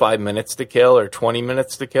if I have 5 minutes to kill or 20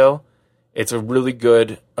 minutes to kill, it's a really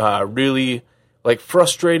good, really, like,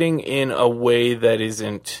 frustrating in a way that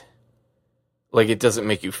isn't, like, it doesn't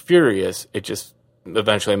make you furious. It just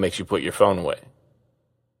eventually makes you put your phone away.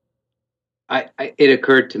 It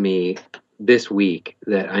occurred to me this week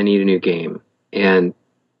that I need a new game, and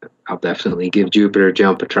I'll definitely give Jupiter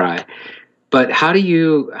Jump a try. But how do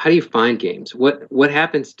you find games? What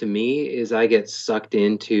happens to me is I get sucked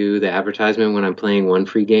into the advertisement when I'm playing one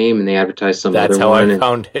free game, and they advertise some other one. That's how I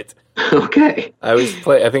found it. Okay.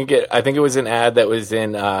 I think it was an ad that was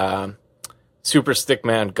in Super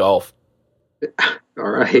Stickman Golf. All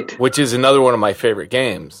right. Which is another one of my favorite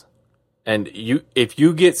games. And if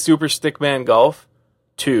you get Super Stickman Golf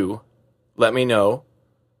 2, let me know,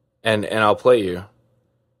 and I'll play you.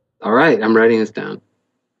 All right, I'm writing this down.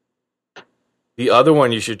 The other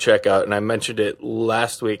one you should check out, and I mentioned it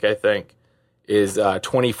last week, I think, is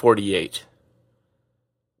 2048,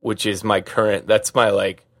 which is my current. That's my,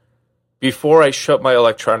 like, before I shut my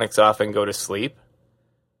electronics off and go to sleep,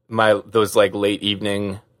 those, like, late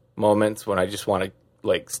evening moments when I just want to,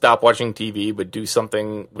 like, stop watching TV but do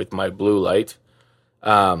something with my blue light.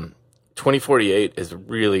 2048 is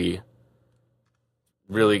really,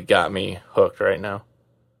 really got me hooked right now.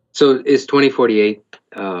 So is 2048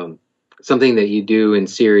 something that you do in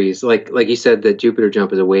series? Like you said, that Jupiter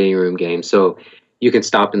Jump is a waiting room game, so you can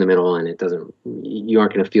stop in the middle and you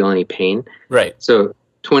aren't going to feel any pain. Right. So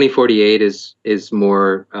 2048 is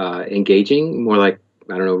more engaging, more like,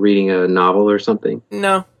 I don't know, reading a novel or something.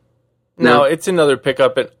 No, it's another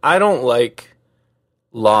pickup, and I don't like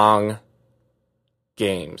long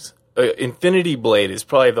games. Infinity Blade is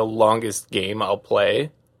probably the longest game I'll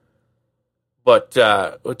play. But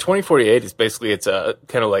 2048 is basically, it's a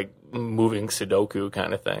kind of like moving Sudoku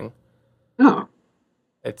kind of thing. Oh.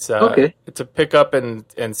 It's okay. It's a pick up and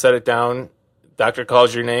set it down. Doctor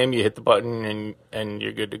calls your name, you hit the button, and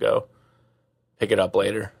you're good to go. Pick it up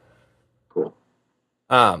later. Cool.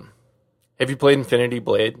 Have you played Infinity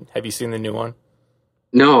Blade? Have you seen the new one?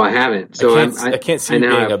 No, I haven't. So I can't see you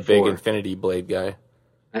being a big Infinity Blade guy.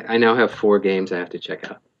 I now have 4 games I have to check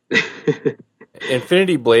out.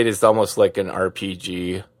 Infinity Blade is almost like an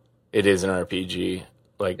RPG. It is an RPG,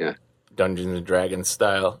 like Dungeons and Dragons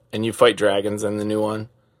style. And you fight dragons in the new one.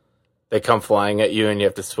 They come flying at you, and you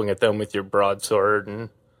have to swing at them with your broadsword. And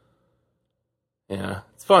yeah,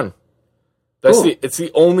 it's fun. It's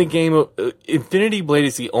the only game of Infinity Blade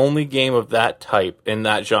is the only game of that type in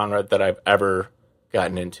that genre that I've ever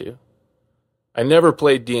gotten into. I never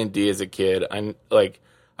played D&D as a kid.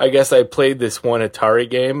 I guess I played this one Atari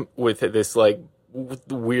game with this, like,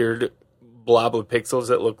 weird blob of pixels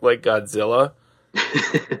that looked like Godzilla.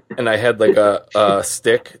 And I had, like, a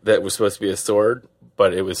stick that was supposed to be a sword,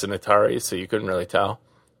 but it was an Atari, so you couldn't really tell.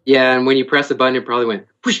 Yeah, and when you press the button, it probably went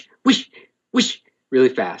whoosh, whoosh, whoosh, really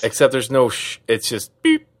fast. Except there's no it's just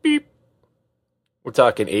beep, beep. We're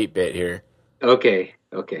talking 8-bit here. Okay.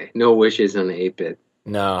 Okay. No wishes on the 8-bit.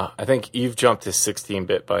 No, I think you've jumped to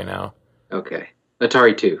 16-bit by now. Okay.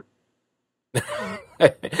 Atari 2.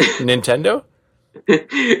 Nintendo?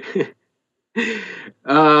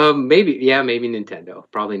 Maybe Nintendo.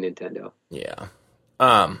 Probably Nintendo. Yeah.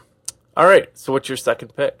 All right. So what's your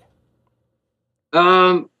second pick?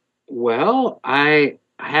 Well, I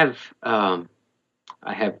have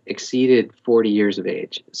exceeded 40 years of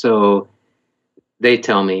age. So they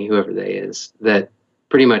tell me, whoever they is, that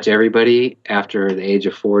pretty much everybody after the age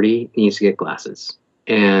of 40 needs to get glasses.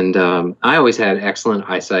 And I always had excellent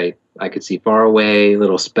eyesight. I could see far away,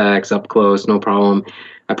 little specks, up close, no problem.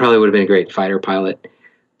 I probably would have been a great fighter pilot.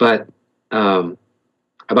 But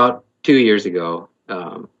about 2 years ago,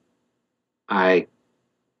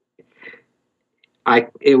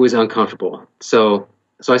 it was uncomfortable. So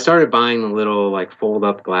I started buying the little like fold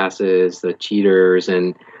up glasses, the cheaters,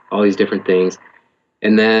 and all these different things.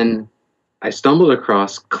 And then I stumbled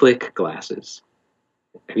across Click glasses.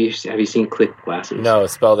 Have you seen Click glasses? No,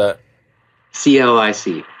 spell that.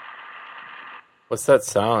 CLIC. What's that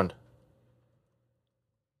sound?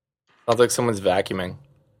 Sounds like someone's vacuuming.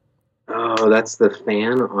 Oh, that's the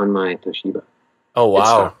fan on my Toshiba. Oh,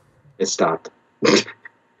 wow. It stopped.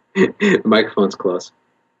 The microphone's close.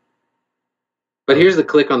 But here's the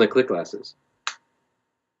click on the Click glasses.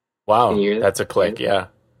 Wow, Can you hear that? that's a click, yeah.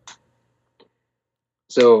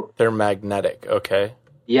 So they're magnetic, okay.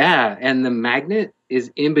 Yeah, and the magnet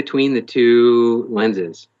is in between the two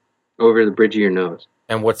lenses over the bridge of your nose.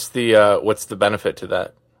 And what's the benefit to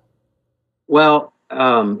that? Well,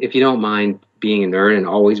 if you don't mind being a nerd and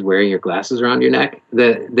always wearing your glasses around your neck,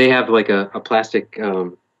 they have like a plastic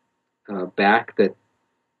back that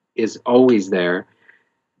is always there,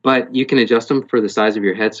 but you can adjust them for the size of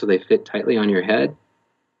your head so they fit tightly on your head.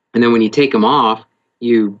 And then when you take them off,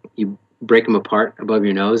 you break them apart above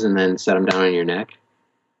your nose and then set them down on your neck.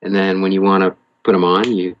 And then when you want to put them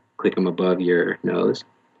on, you click them above your nose.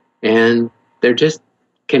 And they're just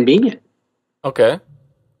convenient. Okay.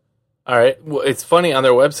 All right. Well, it's funny, on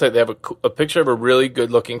their website, they have a picture of a really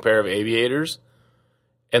good-looking pair of aviators,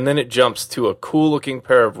 and then it jumps to a cool-looking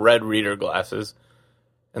pair of red reader glasses,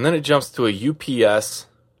 and then it jumps to a UPS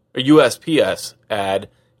or USPS ad,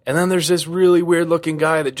 and then there's this really weird-looking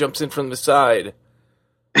guy that jumps in from the side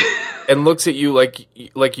and looks at you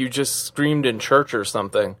like you just screamed in church or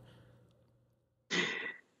something.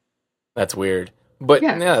 That's weird. But,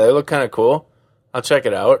 yeah they look kind of cool. I'll check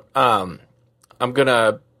it out. I'm going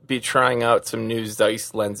to be trying out some new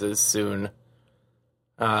Zeiss lenses soon.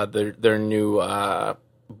 Their new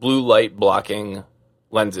blue light blocking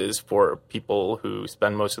lenses for people who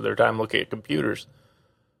spend most of their time looking at computers.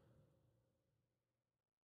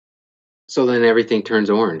 So then everything turns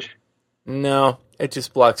orange. No, it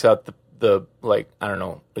just blocks out the like, I don't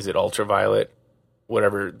know, is it ultraviolet?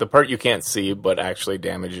 Whatever, the part you can't see but actually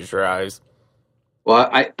damages your eyes.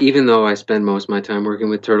 Well, even though I spend most of my time working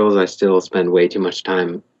with turtles, I still spend way too much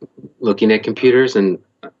time looking at computers, and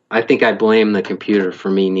I think I blame the computer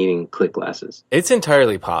for me needing Click glasses. It's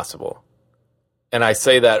entirely possible. And I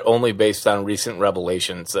say that only based on recent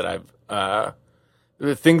revelations that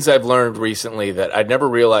the things I've learned recently, that I'd never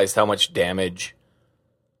realized how much damage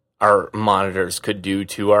our monitors could do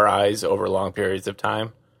to our eyes over long periods of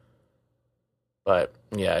time. But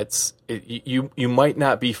yeah, you might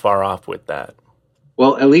not be far off with that.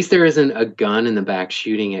 Well, at least there isn't a gun in the back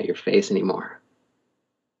shooting at your face anymore.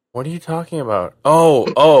 What are you talking about?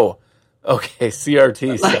 Oh, okay,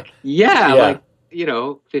 CRT stuff. Like,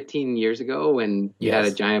 15 years ago when you had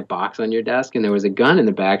a giant box on your desk and there was a gun in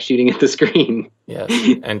the back shooting at the screen. Yes,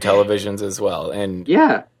 and televisions as well. And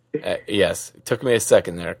yes, it took me a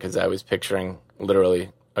second there because I was picturing literally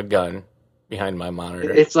a gun behind my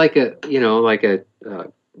monitor. It's like a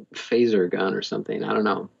phaser gun or something. I don't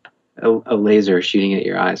know. A laser shooting at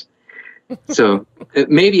your eyes. So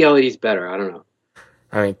maybe LED's better. I don't know.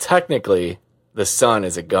 I mean, technically, the sun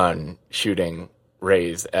is a gun shooting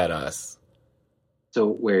rays at us. So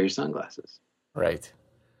wear your sunglasses. Right.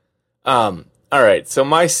 All right. So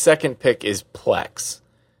my second pick is Plex.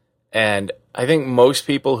 And I think most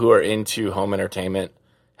people who are into home entertainment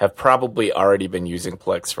have probably already been using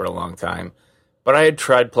Plex for a long time. But I had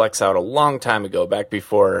tried Plex out a long time ago, back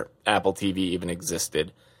before Apple TV even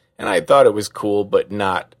existed. And I thought it was cool, but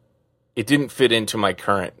it didn't fit into my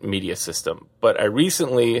current media system. But I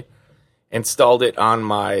recently installed it on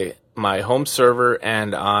my home server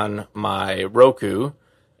and on my Roku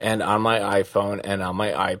and on my iPhone and on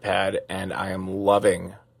my iPad, and I am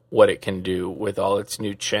loving what it can do with all its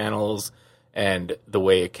new channels and the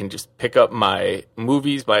way it can just pick up my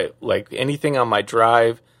movies by like anything on my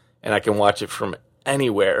drive, and I can watch it from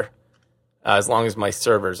anywhere. as long as my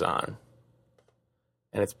server's on,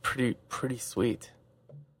 and it's pretty sweet.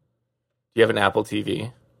 Do you have an Apple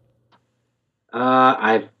TV?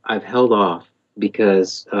 I've held off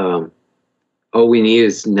because all we need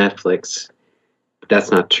is Netflix. But that's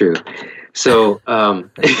not true. So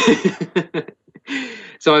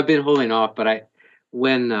so I've been holding off. But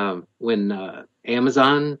when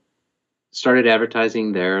Amazon started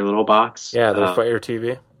advertising their little box, Yeah, the Fire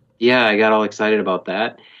TV. Yeah, I got all excited about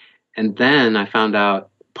that, and then I found out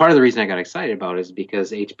part of the reason I got excited about it is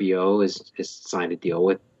because HBO is signed a deal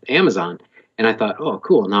with Amazon. And I thought, oh,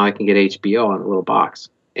 cool! Now I can get HBO on a little box,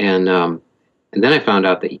 and then I found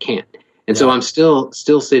out that you can't. And so I'm still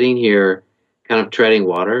sitting here, kind of treading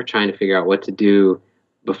water, trying to figure out what to do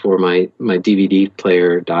before my DVD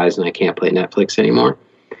player dies and I can't play Netflix anymore.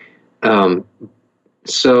 I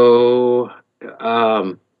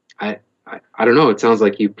don't know. It sounds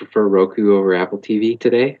like you prefer Roku over Apple TV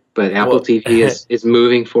today, but Apple TV is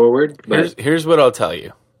moving forward. But here's what I'll tell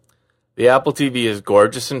you: the Apple TV is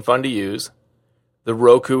gorgeous and fun to use. The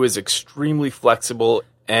Roku is extremely flexible,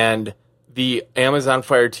 and the Amazon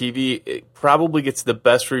Fire TV probably gets the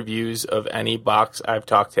best reviews of any box I've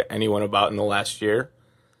talked to anyone about in the last year.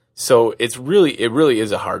 So it really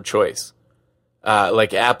is a hard choice.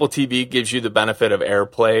 Like Apple TV gives you the benefit of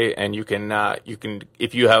AirPlay, and you can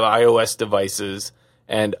if you have iOS devices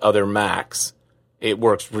and other Macs, it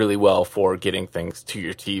works really well for getting things to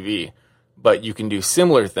your TV. But you can do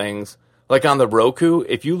similar things. Like on the Roku,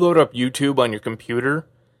 if you load up YouTube on your computer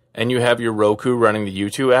and you have your Roku running the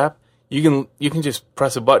YouTube app, you can just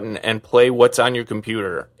press a button and play what's on your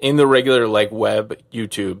computer in the regular like web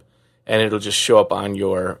YouTube, and it'll just show up on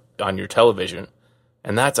your television.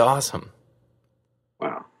 And that's awesome.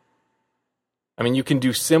 Wow. I mean, you can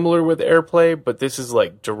do similar with AirPlay, but this is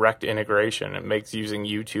like direct integration. It makes using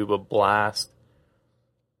YouTube a blast.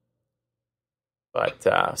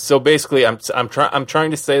 But so basically, I'm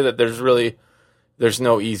trying to say that there's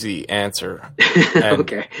no easy answer. And,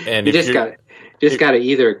 okay. And you just got to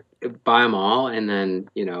either buy them all and then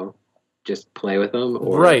just play with them,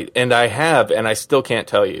 or right. And I still can't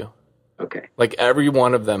tell you. Okay. Like every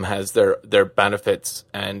one of them has their benefits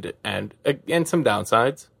and some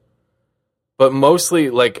downsides. But mostly,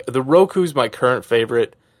 like the Roku's my current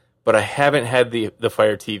favorite, but I haven't had the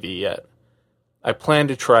Fire TV yet. I plan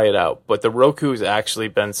to try it out, but the Roku's actually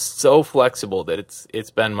been so flexible that it's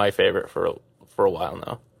been my favorite for a while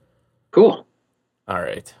now. Cool. All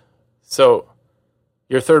right. So,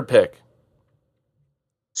 your third pick.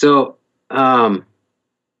 So,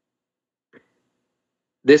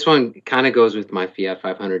 this one kind of goes with my Fiat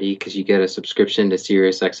 500e because you get a subscription to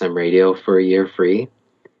Sirius XM Radio for a year free.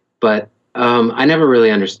 But I never really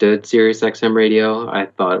understood Sirius XM Radio. I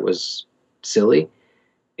thought it was silly.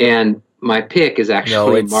 And my pick is actually...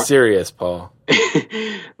 No, it's serious, Paul.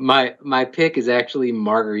 my pick is actually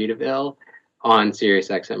Margaritaville on Sirius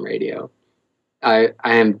XM Radio. I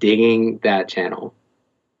am digging that channel.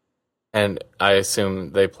 And I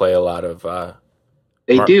assume they play a lot of...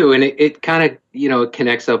 They do, and it kind of,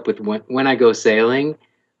 connects up with when I go sailing,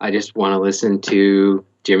 I just want to listen to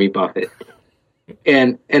Jimmy Buffett.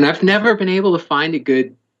 And I've never been able to find a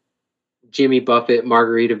good Jimmy Buffett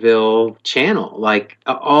Margaritaville channel. Like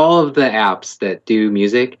all of the apps that do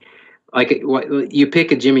music, like you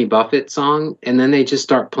pick a Jimmy Buffett song and then they just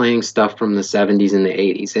start playing stuff from the 70s and the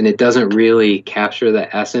 80s, and it doesn't really capture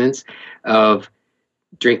the essence of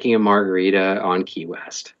drinking a margarita on Key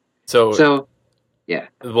West. So yeah.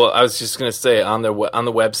 Well, I was just going to say on the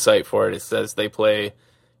website for it, it says they play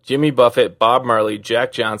Jimmy Buffett, Bob Marley,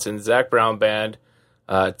 Jack Johnson, Zac Brown Band,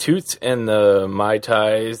 Toots and the Mai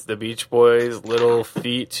Tais, the Beach Boys, Little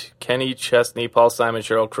Feat, Kenny Chesney, Paul Simon,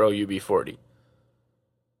 Sheryl Crow, UB40.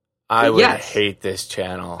 I would hate this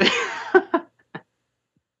channel.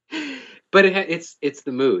 But it's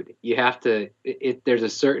the mood. You have to. There's a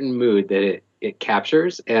certain mood that it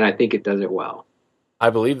captures, and I think it does it well. I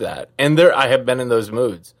believe that, and I have been in those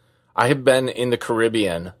moods. I have been in the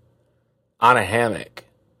Caribbean on a hammock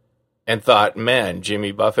and thought, man,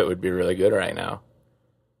 Jimmy Buffett would be really good right now.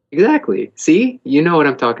 Exactly. See, you know what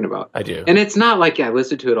I'm talking about. I do. And it's not like I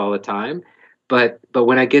listen to it all the time, but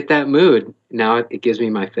when I get that mood, now it gives me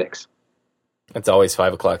my fix. It's always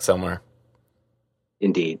 5 o'clock somewhere.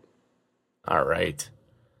 Indeed. All right.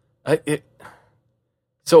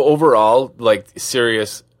 So overall, like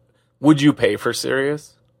Sirius, would you pay for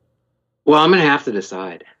Sirius? Well, I'm going to have to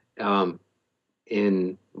decide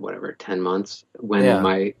in 10 months when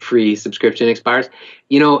my free subscription expires.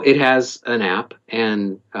 It has an app,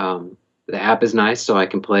 and the app is nice, so I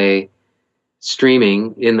can play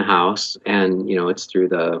streaming in the house, and it's through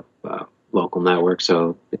the local network,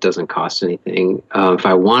 so it doesn't cost anything. If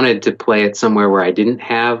I wanted to play it somewhere where I didn't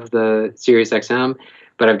have the Sirius XM,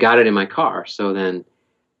 but I've got it in my car, so then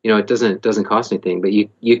it doesn't cost anything. But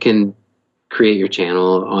you can create your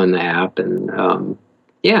channel on the app, and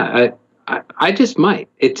I just might.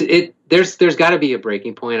 There's got to be a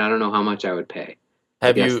breaking point. I don't know how much I would pay.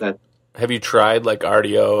 Have you tried like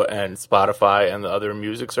RDO and Spotify and the other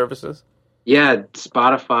music services? Yeah,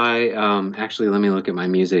 Spotify. Actually, let me look at my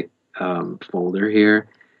music folder here.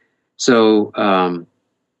 So,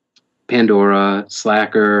 Pandora,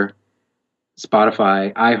 Slacker,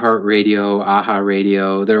 Spotify, iHeartRadio, Aha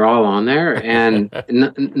Radio, they're all on there, and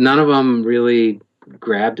none of them really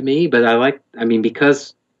grabbed me. But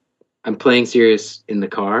because I'm playing Sirius in the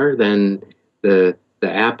car, then the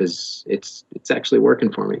app it's actually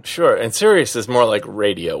working for me. Sure, and Sirius is more like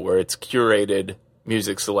radio, where it's curated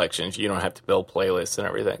music selections. You don't have to build playlists and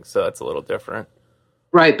everything, so that's a little different.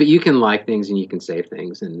 Right, but you can like things and you can save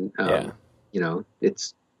things, and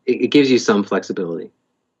it gives you some flexibility.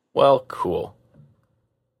 Well, cool.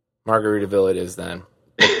 Margaritaville it is then.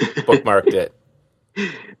 Bookmarked it.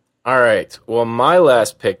 All right. Well, my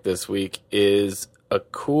last pick this week is a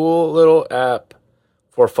cool little app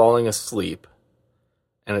for falling asleep,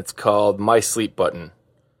 and it's called My Sleep Button.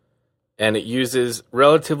 And it uses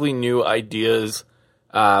relatively new ideas.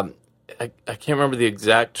 I can't remember the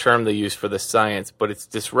exact term they use for the science, but it's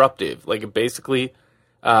disruptive. Like, it basically,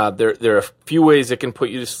 there are a few ways it can put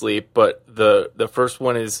you to sleep, but the first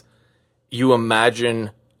one is you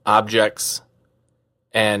imagine objects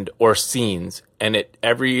or scenes, and it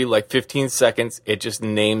every 15 seconds it just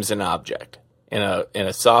names an object in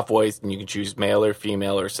a soft voice, and you can choose male or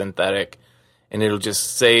female or synthetic, and it'll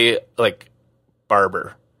just say like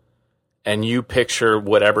barber, and you picture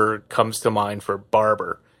whatever comes to mind for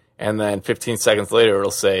barber, and then 15 seconds later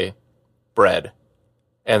it'll say bread,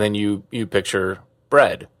 and then you picture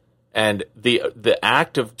bread, and the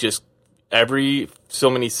act of just every so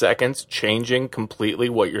many seconds changing completely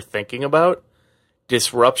what you're thinking about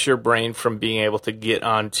disrupts your brain from being able to get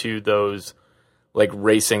onto those like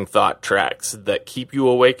racing thought tracks that keep you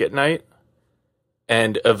awake at night.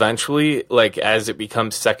 And eventually, like, as it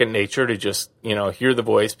becomes second nature to just, hear the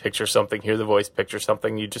voice, picture something, hear the voice, picture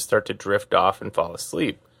something, you just start to drift off and fall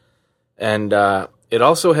asleep. And it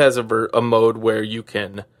also has a mode where you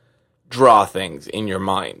can draw things in your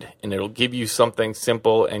mind, and it'll give you something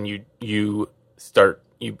simple, and you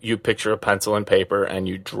picture a pencil and paper, and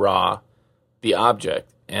you draw the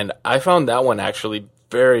object. And I found that one actually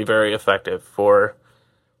very, very effective for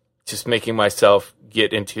just making myself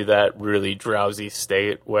get into that really drowsy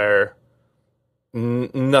state where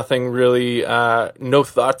nothing really, no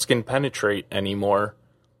thoughts can penetrate anymore.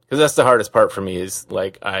 Because that's the hardest part for me is,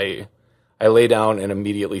 like, I lay down and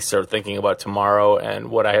immediately start thinking about tomorrow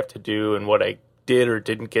and what I have to do and what I did or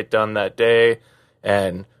didn't get done that day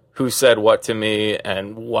and who said what to me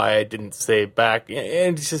and why I didn't say back.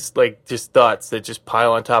 And it's just thoughts that just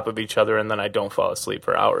pile on top of each other, and then I don't fall asleep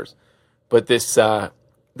for hours. But this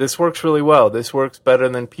works really well. This works better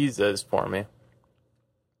than Pizza is for me.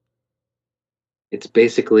 It's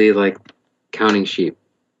basically like counting sheep.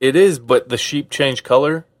 It is, but the sheep change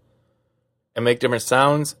color and make different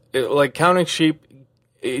sounds. Like counting sheep,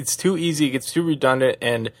 it's too easy, it gets too redundant,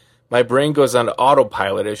 and my brain goes on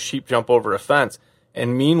autopilot as sheep jump over a fence.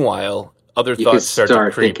 And meanwhile, other thoughts start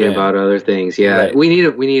to creep thinking in. about other things. Yeah, right. We need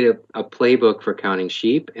a playbook for counting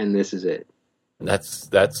sheep, and this is it.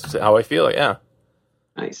 That's how I feel. Yeah.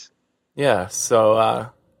 Nice. Yeah. So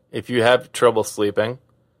if you have trouble sleeping,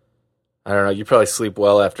 I don't know. You probably sleep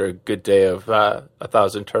well after a good day of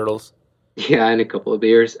 1,000 turtles. Yeah, and a couple of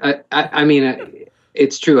beers. I mean,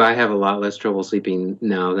 it's true. I have a lot less trouble sleeping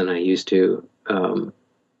now than I used to.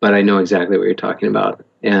 But I know exactly what you're talking about,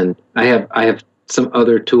 and I have some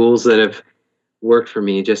other tools that have worked for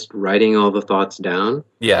me. Just writing all the thoughts down.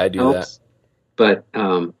 Yeah, I do helps. That.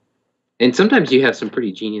 But and sometimes you have some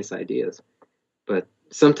pretty genius ideas, but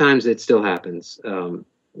sometimes it still happens.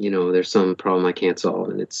 There's some problem I can't solve,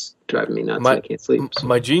 and it's driving me nuts. And I can't sleep. So.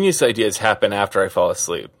 My genius ideas happen after I fall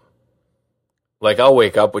asleep. Like, I'll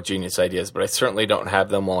wake up with genius ideas, but I certainly don't have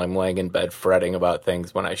them while I'm laying in bed fretting about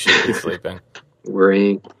things when I should be sleeping.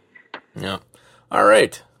 Worrying. Yeah. All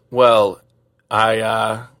right. Well,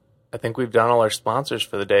 I think we've done all our sponsors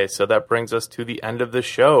for the day, so that brings us to the end of the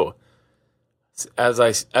show. As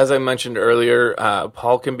I mentioned earlier,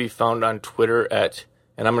 Paul can be found on Twitter at,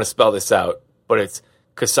 and I'm going to spell this out, but it's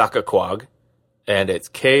Kasakokwog, and it's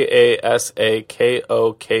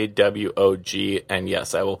Kasakokwog, and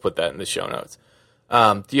yes, I will put that in the show notes.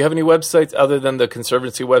 Do you have any websites other than the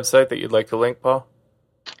Conservancy website that you'd like to link, Paul?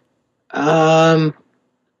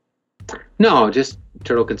 No, just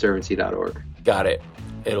turtleconservancy.org. Got it.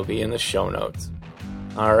 It'll be in the show notes.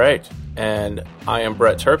 All right. And I am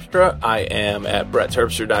Brett Terpstra. I am at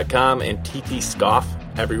brettterpstra.com and TT Scoff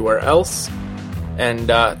everywhere else. And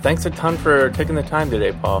thanks a ton for taking the time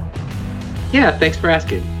today, Paul. Yeah, thanks for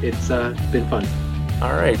asking. It's been fun.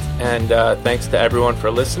 All right. And thanks to everyone for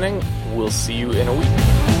listening. We'll see you in a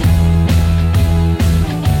week.